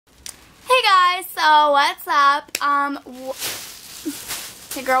So what's up?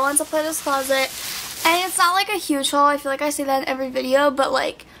 The girl wants to play this closet, and it's not like a huge haul. I feel like I say that in every video, but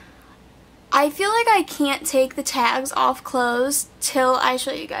like I feel like I can't take the tags off clothes till I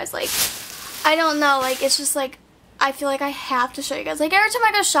show you guys. Like, I don't know, like it's just like I feel like I have to show you guys. Like every time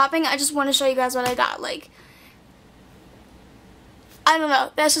I go shopping, I just want to show you guys what I got. Like, I don't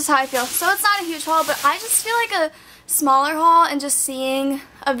know, that's just how I feel. So it's not a huge haul, but I just feel like a smaller haul and just seeing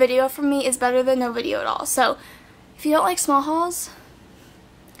a video from me is better than no video at all. So if you don't like small hauls,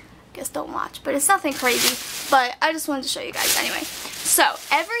 I guess don't watch. But it's nothing crazy, but I just wanted to show you guys anyway. So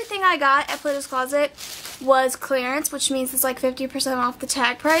everything I got at Plato's Closet was clearance, which means it's like 50% off the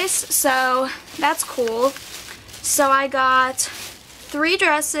tag price. So that's cool. So I got 3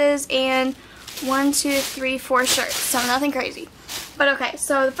 dresses and 4 shirts. So nothing crazy. But okay,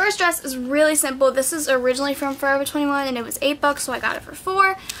 so the first dress is really simple. This is originally from Forever 21 and it was $8, so I got it for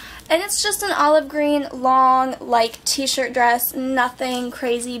 $4. And it's just an olive green, long, like, t-shirt dress. Nothing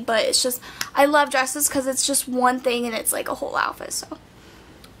crazy, but it's just, I love dresses because it's just one thing and it's like a whole outfit. So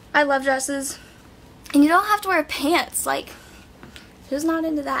I love dresses. And you don't have to wear pants. Like, who's not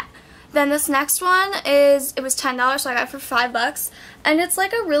into that? Then this next one is, it was $10, so I got it for $5. And it's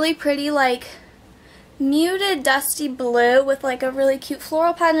like a really pretty, like, muted dusty blue with like a really cute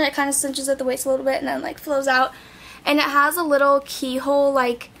floral pattern. It kind of cinches at the waist a little bit and then like flows out, and it has a little keyhole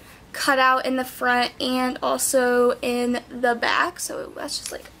like cut out in the front and also in the back, so that's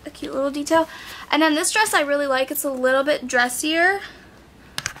just like a cute little detail. And then this dress I really like. It's a little bit dressier.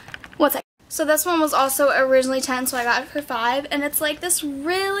 One second. So this one was also originally $10, so I got it for $5, and it's like this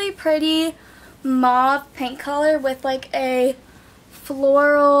really pretty mauve pink color with like a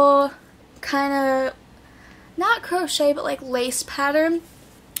floral kind of, not crochet, but like lace pattern,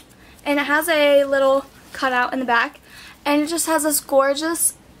 and it has a little cutout in the back, and it just has this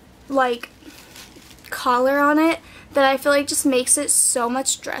gorgeous like collar on it that I feel like just makes it so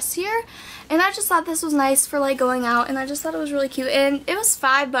much dressier. And I just thought this was nice for like going out, and I just thought it was really cute, and it was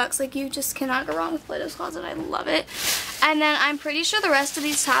 $5. Like, you just cannot go wrong with Plato's Closet. I love it. And then I'm pretty sure the rest of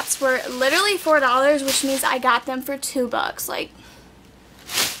these tops were literally $4, which means I got them for $2. Like,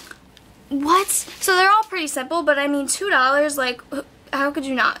 what? So they're all pretty simple, but I mean $2, like, how could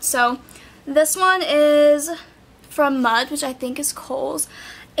you not? So this one is from Mud, which I think is Kohl's,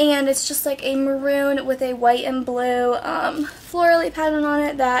 and it's just like a maroon with a white and blue florally pattern on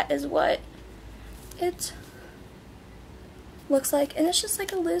it. That is what it looks like, and it's just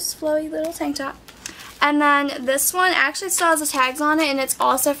like a loose flowy little tank top. And then this one actually still has the tags on it, and it's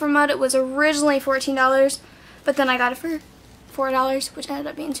also from Mud. It was originally $14, but then I got it for $4, which ended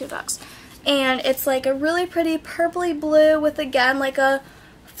up being $2. And it's like a really pretty purpley blue with, again, like a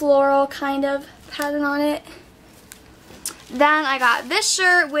floral kind of pattern on it. Then I got this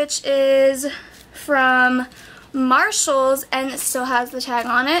shirt, which is from Marshall's, and it still has the tag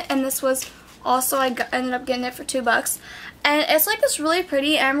on it. And this was also, ended up getting it for $2. And it's like this really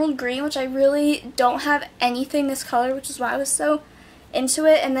pretty emerald green, which I really don't have anything this color, which is why I was so into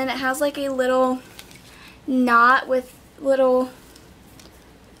it. And then it has like a little knot with little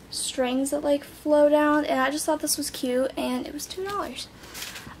strings that like flow down, and I just thought this was cute, and it was $2.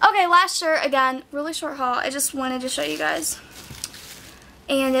 Okay, last shirt, again, really short haul. I just wanted to show you guys.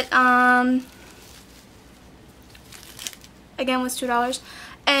 And it again was $2.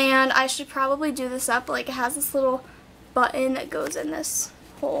 And I should probably do this up, like it has this little button that goes in this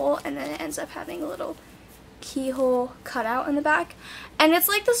hole, and then it ends up having a little keyhole cut out in the back. And it's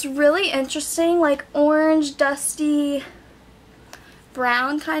like this really interesting like orange dusty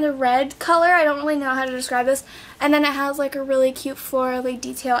brown kind of red color. I don't really know how to describe this. And then it has like a really cute florally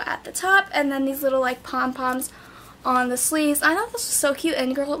detail at the top, and then these little like pom-poms on the sleeves. I thought this was so cute,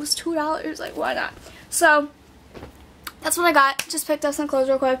 and girl, it was $2. Like, why not? So that's what I got. Just picked up some clothes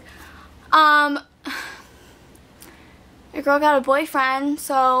real quick. Your girl got a boyfriend,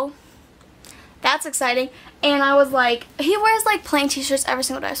 so that's exciting. And I was like, he wears like plain t-shirts every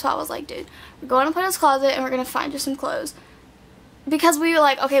single day, so I was like, dude, we're going to Plato's Closet and we're gonna find you some clothes. Because we were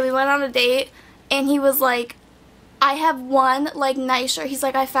like, okay, we went on a date, and he was like, I have one, like, nice shirt. He's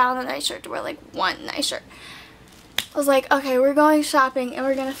like, I found a nice shirt to wear, like, one nice shirt. I was like, okay, we're going shopping, and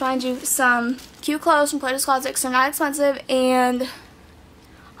we're going to find you some cute clothes from Plato's Closet, because they're not expensive, and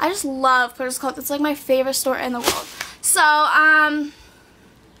I just love Plato's Closet. It's, like, my favorite store in the world. So,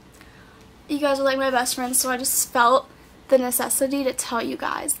 you guys are, like, my best friends, so I just felt the necessity to tell you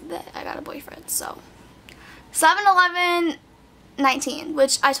guys that I got a boyfriend. So, 7-Eleven 19,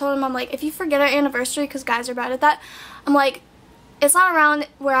 which I told him, I'm like, if you forget our anniversary, because guys are bad at that, I'm like, it's not around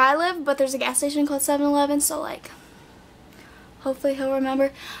where I live, but there's a gas station called 7-Eleven, so like, Hopefully he'll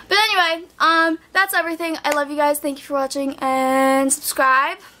remember. But anyway, that's everything. I love you guys. Thank you for watching, and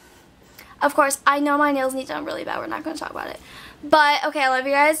subscribe. Of course, I know my nails need done really bad. We're not going to talk about it. But, okay, I love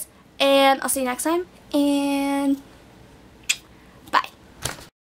you guys, and I'll see you next time. And